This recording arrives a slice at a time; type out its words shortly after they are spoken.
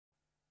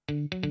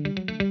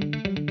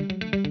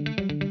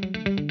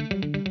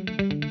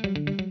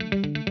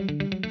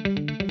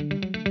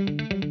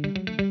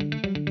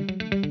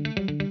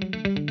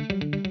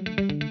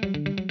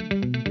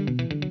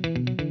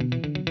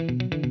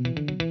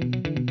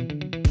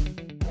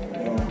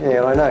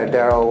Yeah, I know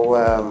Daryl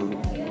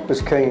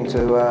was keen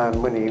to,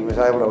 when he was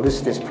able to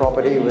list this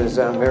property, was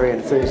very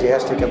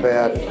enthusiastic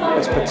about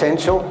its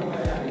potential,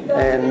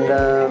 and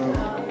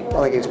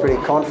I think he was pretty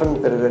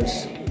confident that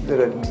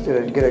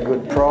it'd get a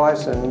good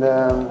price, and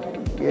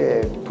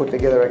yeah, put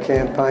together a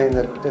campaign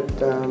that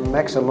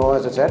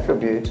maximised its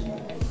attributes.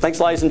 Thanks,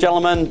 ladies and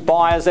gentlemen.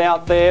 Buyers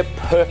out there,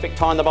 perfect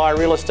time to buy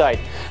real estate.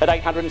 At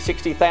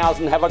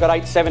 $860,000, have I got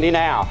 $870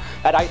 now?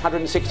 At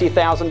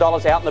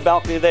 $860,000 out in the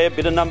balcony there,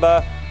 bidder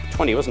number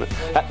 20, wasn't it?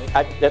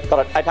 Got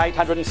it at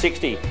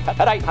 860. At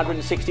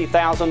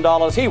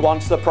 $860,000, he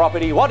wants the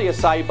property. What do you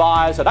say,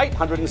 buyers? At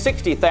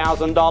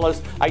 $860,000,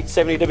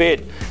 $870 to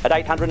bid. At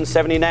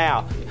 $870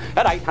 now.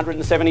 At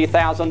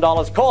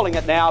 $870,000, calling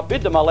it now.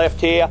 Bid to my left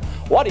here.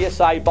 What do you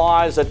say,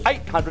 buyers? At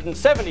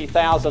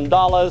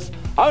 $870,000,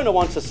 owner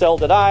wants to sell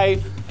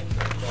today.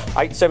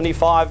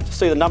 875,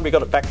 see the number, you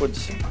got it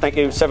backwards, thank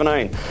you,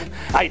 17.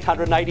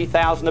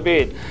 880,000 a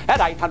bid. At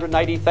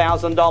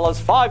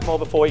 $880,000, 5 more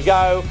before you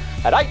go.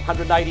 At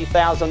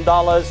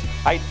 $880,000,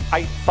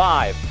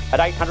 885. At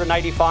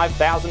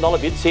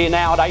 $885,000 bids here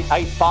now at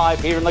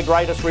 885 here in the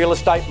greatest real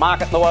estate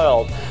market in the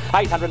world.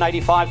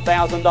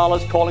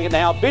 $885,000, calling it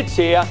now, bids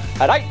here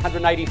at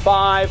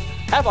 885.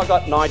 Have I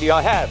got 90?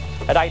 I have.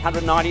 At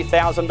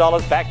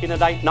 $890,000, back in at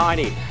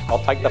 $890.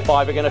 I'll take the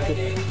 5 again at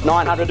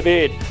 $900 to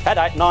bid. At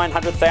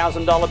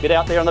 $900,000 bid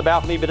out there on the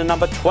balcony, bidder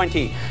number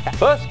 20.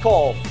 First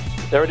call,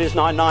 there it is,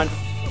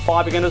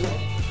 995 again, is it?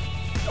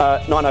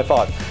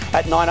 905.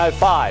 At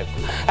 905.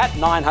 At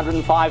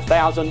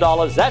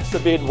 $905,000, that's the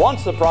bid,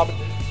 wants the property.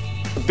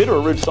 A bid or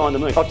a rude sign to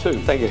me? Oh, 2,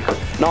 thank you.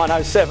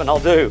 907, I'll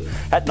do.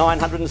 At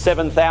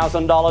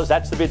 $907,000,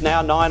 that's the bid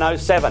now,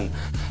 907.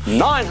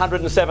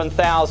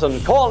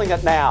 907,000, calling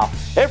it now.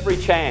 Every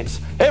chance,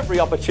 every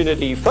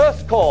opportunity.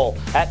 First call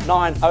at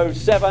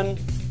 907.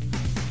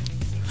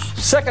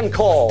 Second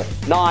call,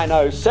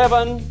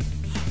 907.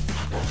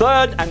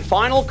 Third and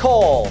final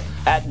call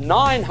at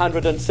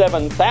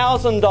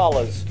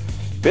 $907,000.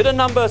 Bidder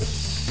number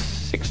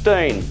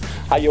 16.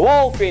 Are you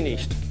all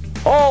finished?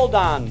 All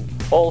done?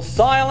 All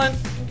silent?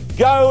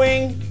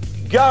 Going?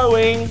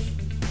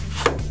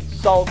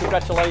 Sold,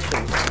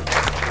 congratulations.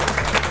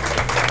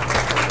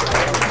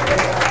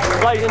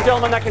 Ladies and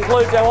gentlemen, that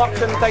concludes our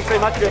auction. Thanks very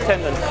much for your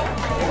attendance.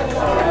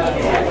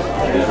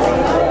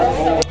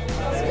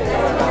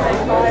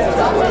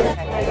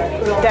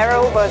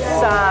 Daryl was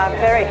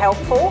very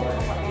helpful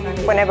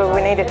whenever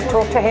we needed to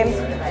talk to him.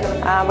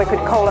 We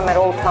could call him at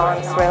all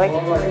times, really.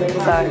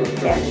 So,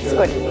 yeah, it's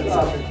good.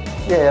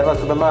 Yeah, look,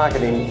 the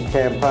marketing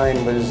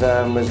campaign was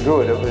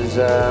good. It was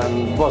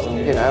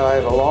wasn't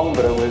overlong,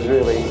 but it was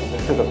really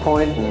to the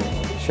point and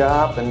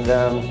sharp, and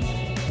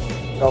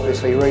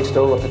obviously reached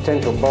all the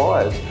potential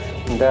buyers.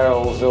 And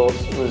Daryl was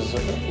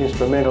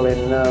instrumental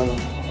in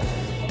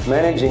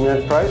managing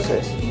that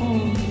process.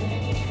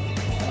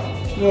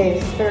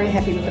 Yes, very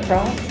happy with the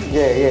price.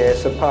 Yeah,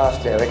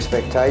 surpassed our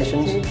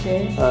expectations.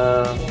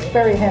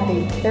 Very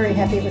happy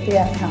with the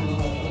outcome.